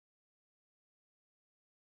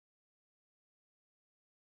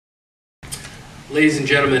Ladies and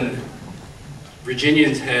gentlemen,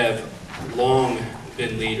 Virginians have long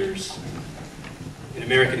been leaders. In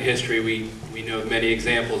American history, we know many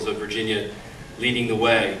examples of Virginia leading the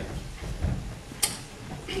way.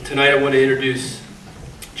 Tonight I want to introduce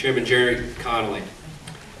Chairman Gerry Connolly.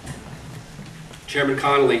 Chairman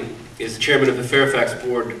Connolly is the chairman of the Fairfax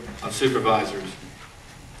Board of Supervisors.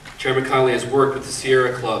 Chairman Connolly has worked with the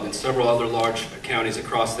Sierra Club and several other large counties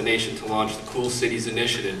across the nation to launch the Cool Cities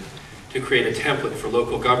Initiative to create a template for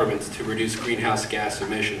local governments to reduce greenhouse gas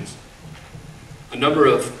emissions. A number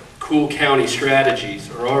of cool county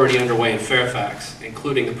strategies are already underway in Fairfax,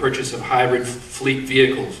 including the purchase of hybrid fleet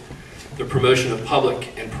vehicles, the promotion of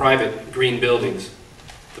public and private green buildings,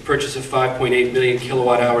 the purchase of 5.8 million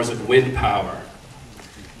kilowatt hours of wind power,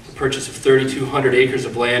 the purchase of 3,200 acres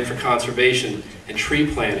of land for conservation and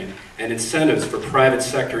tree planting, and incentives for private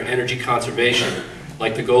sector energy conservation,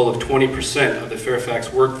 like the goal of 20% of the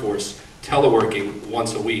Fairfax workforce teleworking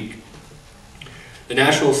once a week. The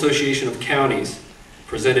National Association of Counties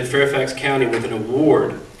presented Fairfax County with an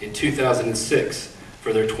award in 2006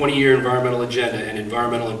 for their 20-year environmental agenda and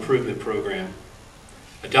environmental improvement program,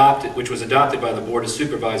 which was adopted by the Board of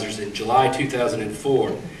Supervisors in July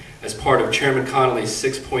 2004 as part of Chairman Connolly's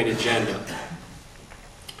 6-point agenda.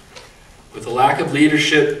 With the lack of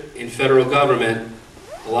leadership in federal government,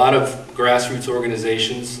 a lot of grassroots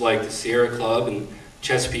organizations like the Sierra Club and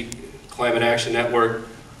Chesapeake Climate Action Network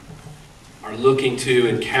are looking to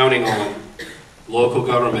and counting on local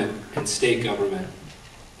government and state government.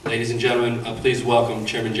 Ladies and gentlemen, please welcome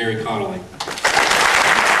Chairman Gerry Connolly.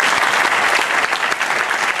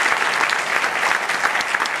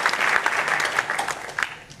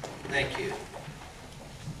 Thank you.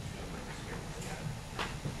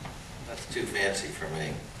 That's too fancy for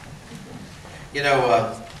me. You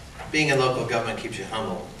know, being in local government keeps you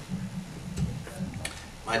humble.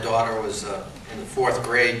 My daughter was in the 4th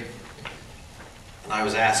grade, and I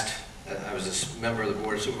was asked, I was a member of the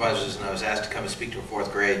Board of Supervisors, and I was asked to come and speak to her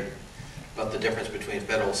 4th grade about the difference between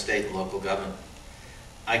federal, state, and local government.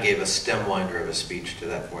 I gave a stem winder of a speech to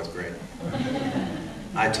that 4th grade.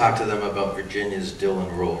 I talked to them about Virginia's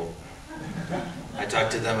Dillon Rule. I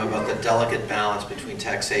talked to them about the delicate balance between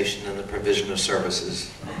taxation and the provision of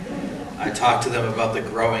services. I talked to them about the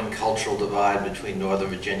growing cultural divide between Northern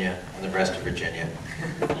Virginia and the rest of Virginia.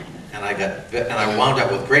 And I wound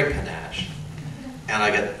up with great panache. And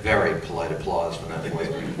I got very polite applause from that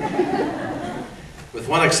 4th grade. With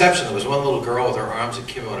one exception, there was one little girl with her arms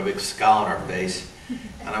akimbo and a big scowl on her face.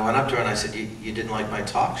 And I went up to her and I said, you didn't like my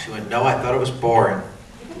talk? She went, no, I thought it was boring.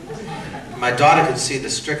 My daughter could see the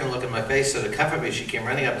stricken look in my face, so to comfort me, she came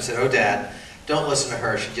running up and said, oh, Dad, don't listen to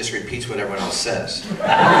her. She just repeats what everyone else says.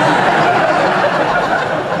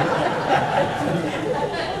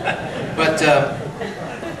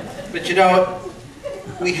 But you know,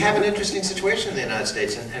 we have an interesting situation in the United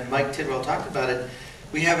States, and Mike Tidwell talked about it.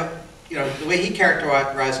 We have, you know, the way he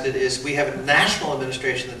characterized it is we have a national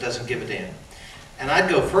administration that doesn't give a damn. And I'd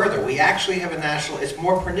go further. We actually have a national, it's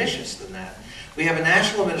more pernicious than that. We have a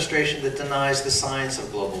national administration that denies the science of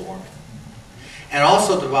global warming, and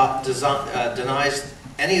also denies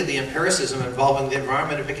any of the empiricism involving the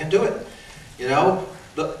environment if it can do it. You know,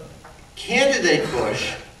 the candidate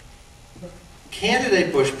Bush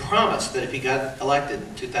promised that if he got elected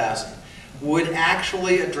in 2000, would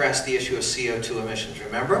actually address the issue of CO2 emissions,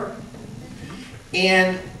 remember?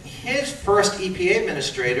 And his first EPA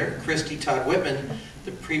administrator, Christie Todd Whitman,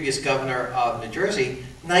 the previous governor of New Jersey,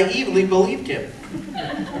 naively believed him.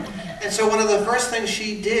 And so one of the first things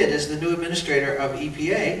she did as the new administrator of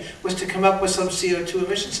EPA was to come up with some CO2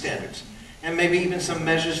 emission standards, and maybe even some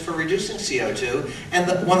measures for reducing CO2. And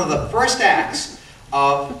one of the first acts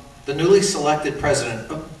of the newly selected President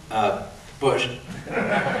Bush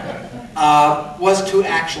was to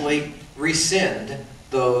actually rescind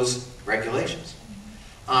those regulations.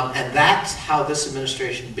 And that's how this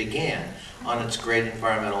administration began on its great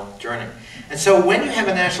environmental journey. And so when you have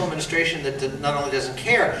a national administration that not only doesn't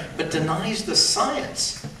care, but denies the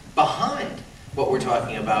science behind what we're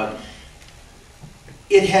talking about,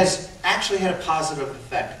 it has actually had a positive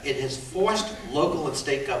effect. It has forced local and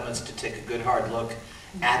state governments to take a good hard look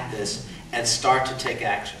at this and start to take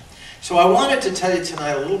action. So I wanted to tell you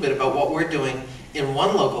tonight a little bit about what we're doing in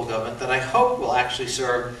one local government that I hope will actually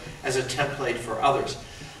serve as a template for others.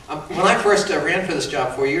 When I first ran for this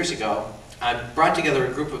job 4 years ago, I brought together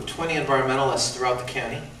a group of 20 environmentalists throughout the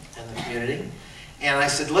county and the community, and I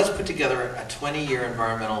said, let's put together a 20-year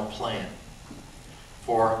environmental plan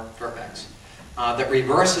for Fairfax that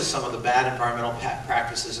reverses some of the bad environmental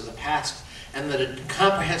practices of the past, and that it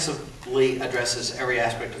comprehensively addresses every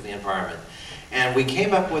aspect of the environment. And we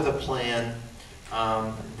came up with a plan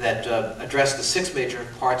that address the 6 major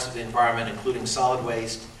parts of the environment, including solid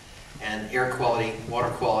waste and air quality, water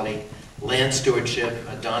quality, land stewardship.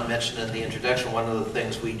 Don mentioned in the introduction, one of the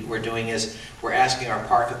things we're doing is we're asking our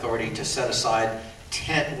park authority to set aside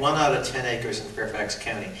 1 out of 10 acres in Fairfax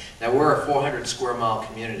County. Now, we're a 400 square mile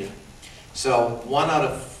community, so 1 out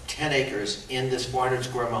of 10 acres in this 400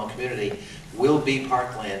 square mile community will be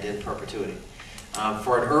parkland in perpetuity.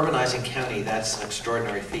 For an urbanizing county, that's an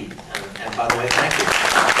extraordinary feat. And by the way, thank you.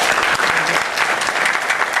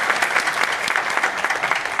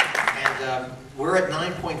 And we're at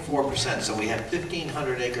 9.4%, so we have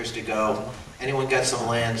 1,500 acres to go. Anyone got some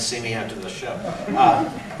land, see me after the show.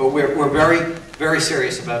 But we're very, very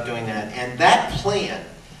serious about doing that. And that plan,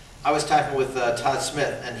 I was talking with Todd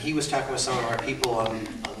Smith, and he was talking with some of our people on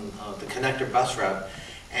the connector bus route,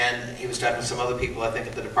 and he was talking with some other people, I think,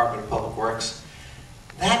 at the Department of Public Works.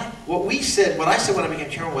 What I said when I became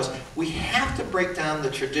chairman was, we have to break down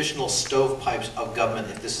the traditional stovepipes of government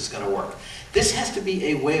if this is going to work. This has to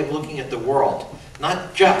be a way of looking at the world,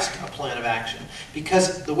 not just a plan of action.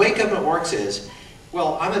 Because the way government works is,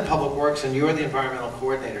 well, I'm in Public Works and you're the environmental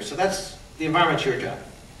coordinator, so that's, the environment's your job.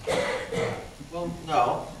 Well,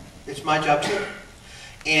 no, it's my job too.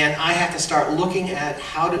 And I have to start looking at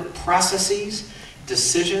how to processes,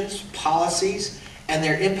 decisions, policies, and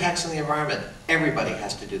their impacts on the environment. Everybody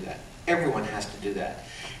has to do that. Everyone has to do that.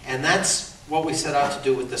 And that's what we set out to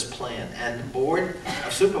do with this plan. And the Board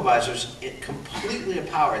of Supervisors, it completely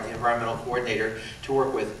empowered the environmental coordinator to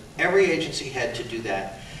work with every agency head to do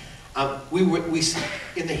that. In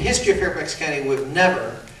the history of Fairfax County, we've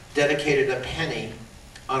never dedicated a penny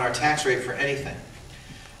on our tax rate for anything.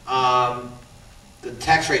 The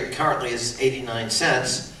tax rate currently is 89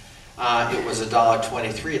 cents. It was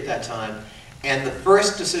 $1.23 at that time. And the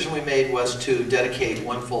first decision we made was to dedicate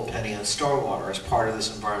 1 full penny on stormwater as part of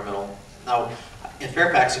this environmental. Now, in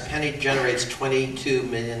Fairfax, a penny generates $22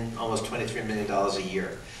 million, almost $23 million a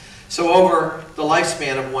year. So over the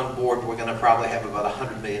lifespan of one board, we're going to probably have about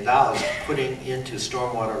 $100 million putting into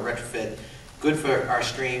stormwater retrofit, good for our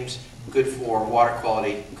streams, good for water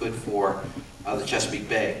quality, good for the Chesapeake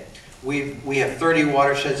Bay. We have 30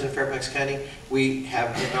 watersheds in Fairfax County. We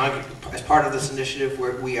have, as part of this initiative,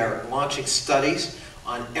 where we are launching studies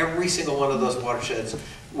on every single one of those watersheds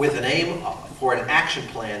with an aim for an action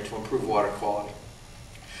plan to improve water quality.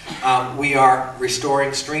 We are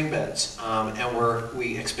restoring stream beds, and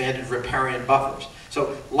we expanded riparian buffers.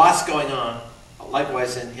 So lots going on,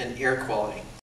 likewise in air quality.